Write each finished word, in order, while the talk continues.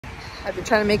I've been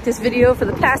trying to make this video for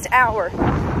the past hour.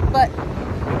 But,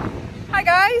 hi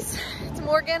guys, it's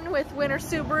Morgan with Winter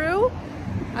Subaru.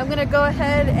 I'm gonna go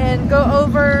ahead and go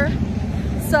over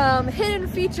some hidden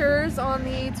features on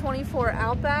the 24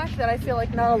 Outback that I feel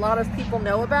like not a lot of people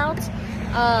know about.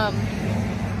 I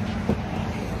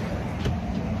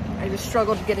just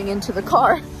struggled getting into the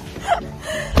car.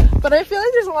 But I feel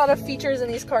like there's a lot of features in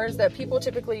these cars that people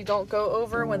typically don't go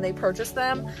over when they purchase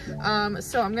them.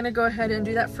 So I'm gonna go ahead and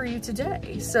do that for you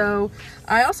today. So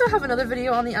I also have another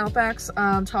video on the Outbacks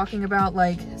talking about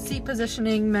like seat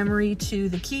positioning, memory to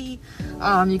the key.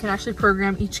 You can actually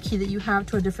program each key that you have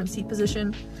to a different seat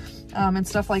position and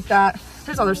stuff like that.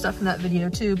 There's other stuff in that video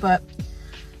too, but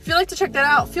if you'd like to check that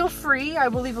out, feel free. I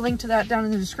will leave a link to that down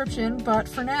in the description. But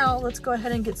for now, let's go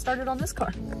ahead and get started on this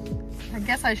car. I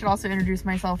guess I should also introduce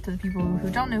myself to the people who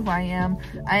don't know who I am.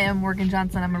 I am Morgan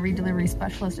Johnson. I'm a redelivery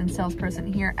specialist and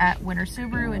salesperson here at Winter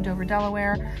Subaru in Dover,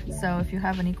 Delaware. So if you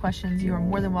have any questions, you are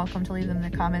more than welcome to leave them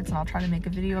in the comments and I'll try to make a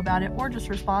video about it or just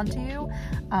respond to you.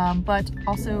 But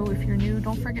also, if you're new,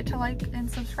 don't forget to like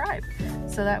and subscribe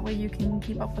so that way you can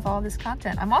keep up with all this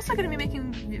content. I'm also going to be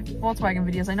making Volkswagen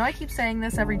videos. I know I keep saying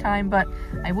this every time, but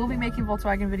I will be making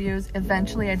Volkswagen videos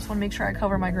eventually. I just want to make sure I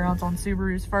cover my grounds on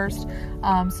Subarus first.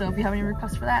 So if you have any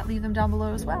requests for that, leave them down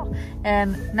below as well.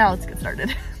 And now let's get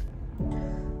started.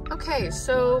 Okay,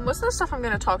 so most of the stuff I'm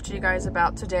going to talk to you guys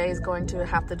about today is going to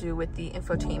have to do with the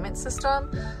infotainment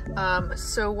system.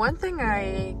 So one thing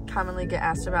I commonly get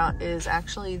asked about is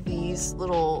actually these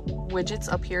little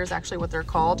widgets up here is actually what they're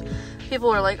called. People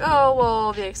are like, oh,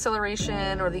 well, the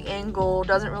acceleration or the angle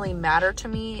doesn't really matter to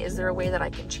me. Is there a way that I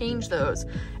can change those?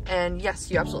 And yes,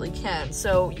 you absolutely can.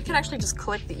 So you can actually just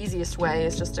click. The easiest way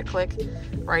is just to click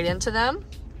right into them.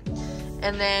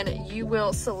 And then you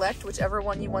will select whichever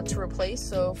one you want to replace.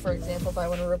 So for example, if I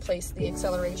want to replace the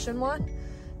acceleration one,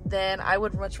 then I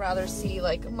would much rather see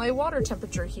like my water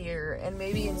temperature here, and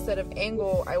maybe instead of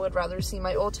angle, I would rather see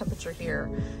my oil temperature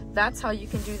here. That's how you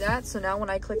can do that. So now when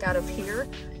I click out of here,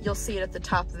 you'll see it at the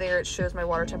top there. It shows my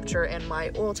water temperature and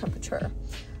my oil temperature.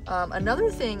 Another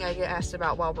thing I get asked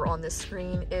about while we're on this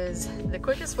screen is the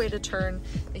quickest way to turn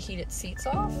the heated seats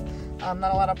off.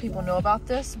 Not a lot of people know about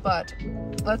this, but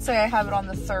let's say I have it on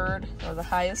the third, or the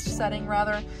highest setting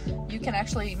rather. You can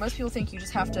actually, most people think you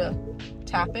just have to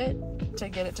tap it to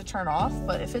get it to turn off,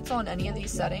 but if it's on any of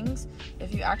these settings,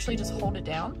 if you actually just hold it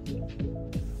down,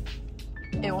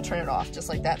 it will turn it off just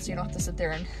like that, so you don't have to sit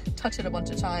there and touch it a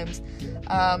bunch of times.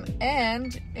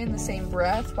 And in the same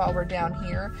breath, while we're down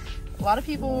here, a lot of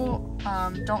people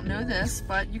don't know this,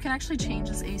 but you can actually change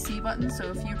this AC button.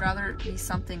 So if you'd rather be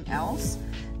something else,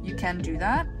 you can do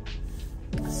that.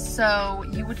 So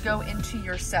you would go into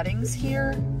your settings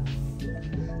here.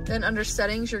 Then under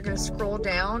settings, you're going to scroll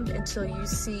down until you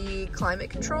see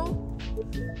climate control.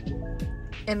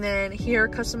 And then here,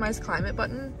 customize climate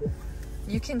button.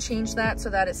 You can change that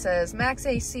so that it says max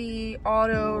AC,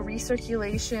 auto,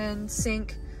 recirculation,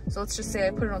 sync. So let's just say I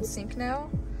put it on sync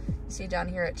now. See down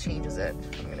here it changes it.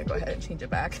 I'm gonna go ahead and change it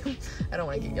back. I don't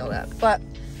want to get yelled at, but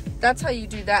that's how you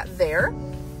do that there.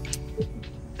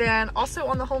 Then also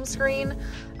on the home screen,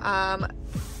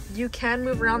 you can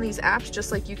move around these apps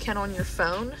just like you can on your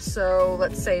phone. So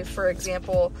let's say, for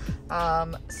example,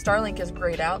 Starlink is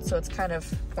grayed out, so it's kind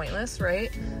of pointless, right?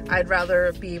 I'd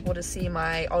rather be able to see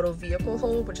my auto vehicle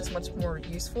hold, which is much more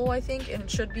useful, I think, and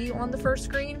it should be on the first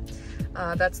screen.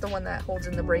 That's the one that holds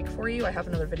in the brake for you. I have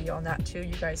another video on that too.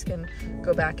 You guys can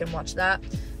go back and watch that.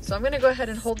 So I'm gonna go ahead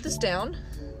and hold this down.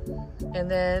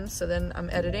 And then, so then I'm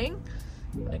editing.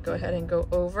 I'm gonna go ahead and go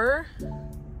over.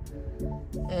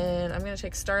 And I'm gonna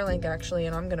take Starlink actually,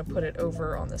 and I'm gonna put it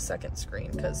over on the second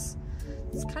screen because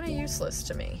it's kind of useless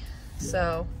to me.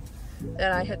 So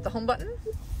then I hit the home button.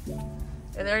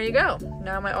 And there you go.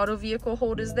 Now my auto vehicle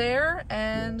hold is there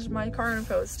and my car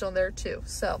info is still there too.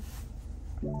 So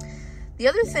the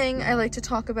other thing I like to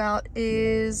talk about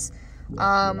is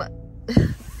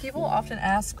people often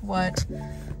ask what,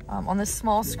 on this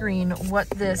small screen, what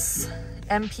this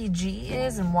MPG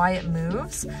is and why it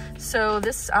moves. So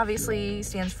this obviously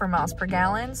stands for miles per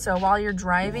gallon. So while you're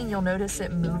driving, you'll notice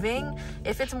it moving.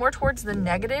 If it's more towards the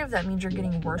negative, that means you're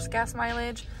getting worse gas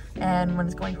mileage. And when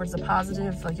it's going towards the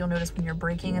positive, like you'll notice when you're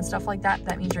braking and stuff like that,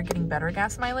 that means you're getting better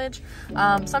gas mileage.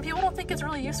 Some people don't think it's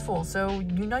really useful. So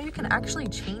you know you can actually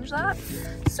change that.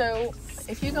 So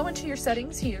if you go into your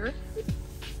settings here,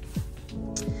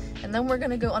 and then we're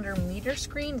gonna go under meter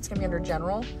screen, it's gonna be under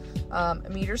general,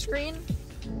 meter screen.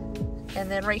 And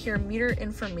then right here, meter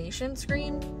information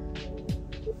screen.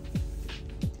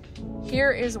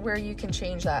 here is where you can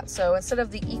change that. So instead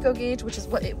of the eco gauge, which is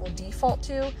what it will default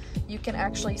to, you can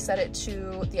actually set it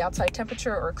to the outside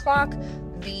temperature or clock,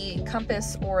 the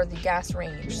compass, or the gas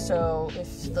range. So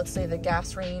if, let's say, the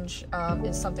gas range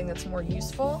is something that's more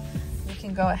useful, you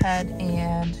can go ahead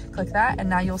and click that, and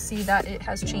now you'll see that it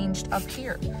has changed up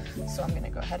here. So I'm gonna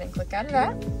go ahead and click out of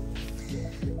that.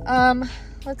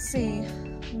 Let's see.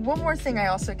 One more thing I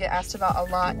also get asked about a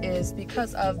lot is,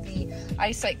 because of the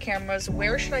eyesight cameras,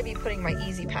 where should I be putting my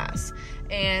Easy Pass?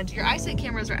 And your eyesight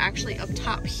cameras are actually up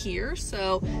top here,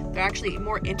 so they're actually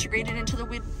more integrated into the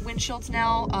windshields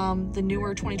now. The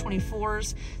newer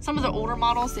 2024s, some of the older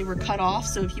models, they were cut off,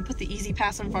 so if you put the Easy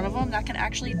Pass in front of them, that can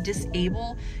actually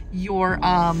disable your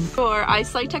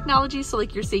eyesight technology, so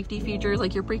like your safety features,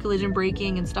 like your pre-collision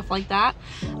braking and stuff like that.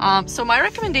 So my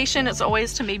recommendation is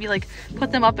always to maybe like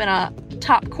put them up in a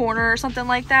top corner or something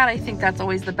like that. I think that's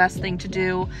always the best thing to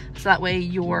do, so that way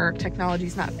your technology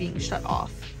is not being shut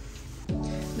off.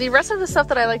 The rest of the stuff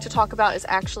that I like to talk about is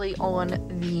actually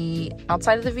on the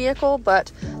outside of the vehicle,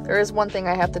 but there is one thing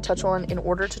I have to touch on in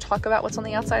order to talk about what's on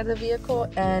the outside of the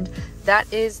vehicle, and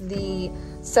that is the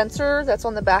sensor that's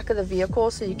on the back of the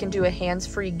vehicle, so you can do a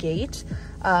hands-free gate.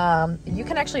 You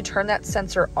can actually turn that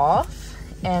sensor off,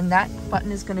 and that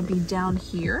button is going to be down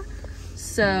here.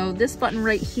 So this button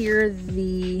right here,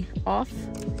 the off,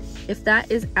 if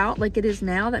that is out like it is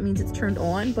now, that means it's turned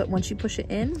on, but once you push it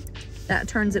in, that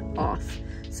turns it off.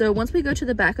 So once we go to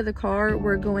the back of the car,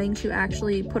 we're going to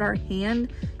actually put our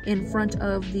hand in front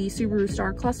of the Subaru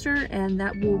Star Cluster, and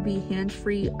that will be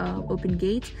hands-free open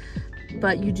gate.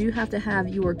 But you do have to have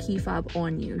your key fob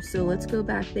on you. So let's go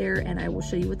back there and I will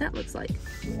show you what that looks like.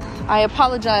 I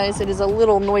apologize, it is a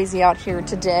little noisy out here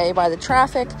today by the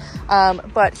traffic,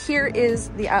 but here is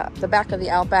the back of the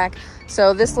Outback.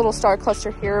 So this little star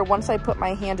cluster here, once I put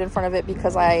my hand in front of it,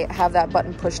 because I have that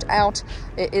button pushed out,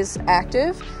 it is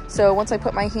active. So once I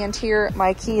put my hand here,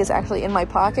 my key is actually in my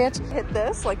pocket. Hit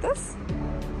this like this.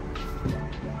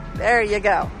 There you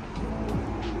go.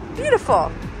 Beautiful.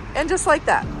 And just like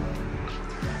that.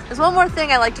 There's one more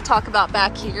thing I like to talk about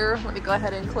back here. Let me go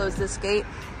ahead and close this gate.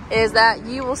 Is that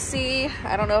you will see,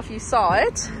 I don't know if you saw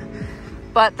it,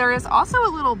 but there is also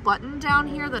a little button down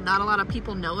here that not a lot of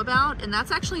people know about, and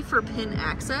that's actually for pin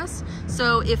access.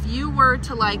 So if you were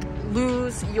to like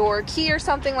lose your key or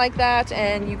something like that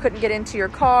and you couldn't get into your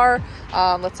car,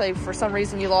 let's say for some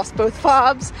reason you lost both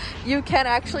fobs, you can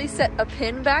actually set a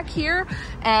pin back here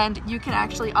and you can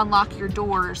actually unlock your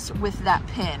doors with that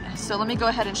pin. So let me go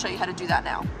ahead and show you how to do that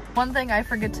now. One thing I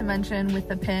forget to mention with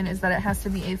the pin is that it has to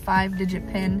be a 5-digit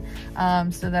pin.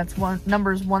 So that's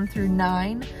numbers 1 through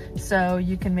 9. So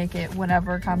you can make it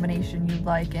whatever combination you'd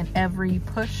like, and every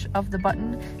push of the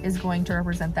button is going to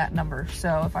represent that number.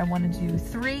 So if I want to do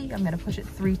 3, I'm going to push it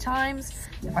 3 times.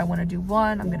 If I want to do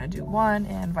 1, I'm going to do 1,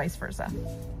 and vice versa.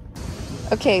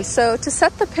 Okay, so to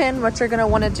set the pin, what you're going to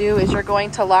want to do is you're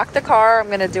going to lock the car. I'm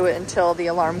going to do it until the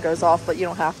alarm goes off, but you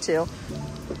don't have to.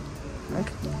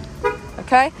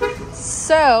 Okay,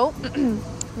 so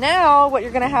now what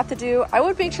you're gonna have to do, I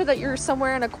would make sure that you're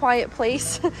somewhere in a quiet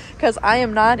place, because I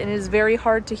am not, and it is very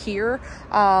hard to hear,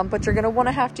 but you're gonna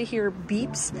wanna have to hear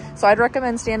beeps. So I'd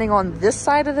recommend standing on this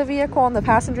side of the vehicle, on the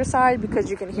passenger side, because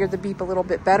you can hear the beep a little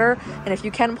bit better. And if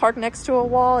you can park next to a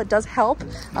wall, it does help,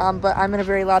 but I'm in a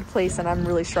very loud place and I'm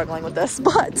really struggling with this.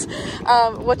 But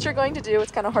what you're going to do,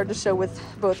 it's kind of hard to show with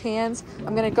both hands.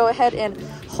 I'm gonna go ahead and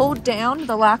hold down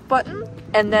the lock button,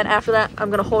 and then after that, I'm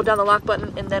gonna hold down the lock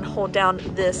button and then hold down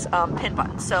this pin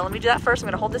button. So let me do that first. I'm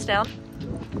gonna hold this down.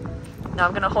 Now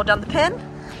I'm gonna hold down the pin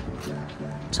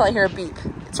until I hear a beep.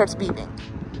 It starts beeping.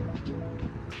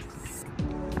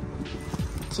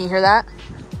 Can you hear that?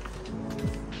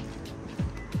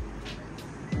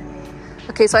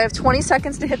 Okay, so I have 20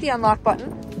 seconds to hit the unlock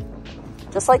button.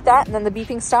 Just like that, and then the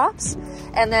beeping stops.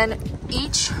 And then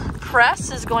each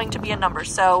press is going to be a number.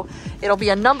 So it'll be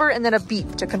a number and then a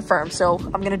beep to confirm. So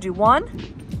I'm gonna do 1,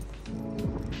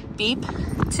 beep,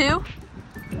 2,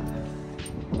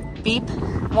 beep,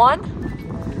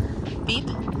 1, beep,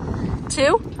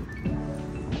 2,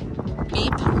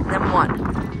 beep, and then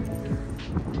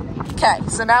 1. Okay,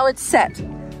 so now it's set.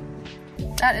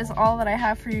 That is all that I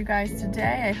have for you guys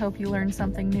today. I hope you learned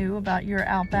something new about your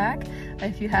Outback.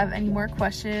 If you have any more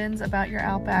questions about your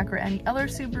Outback or any other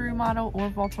Subaru model or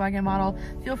Volkswagen model,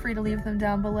 feel free to leave them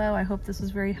down below. I hope this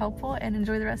was very helpful, and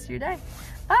enjoy the rest of your day.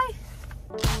 Bye!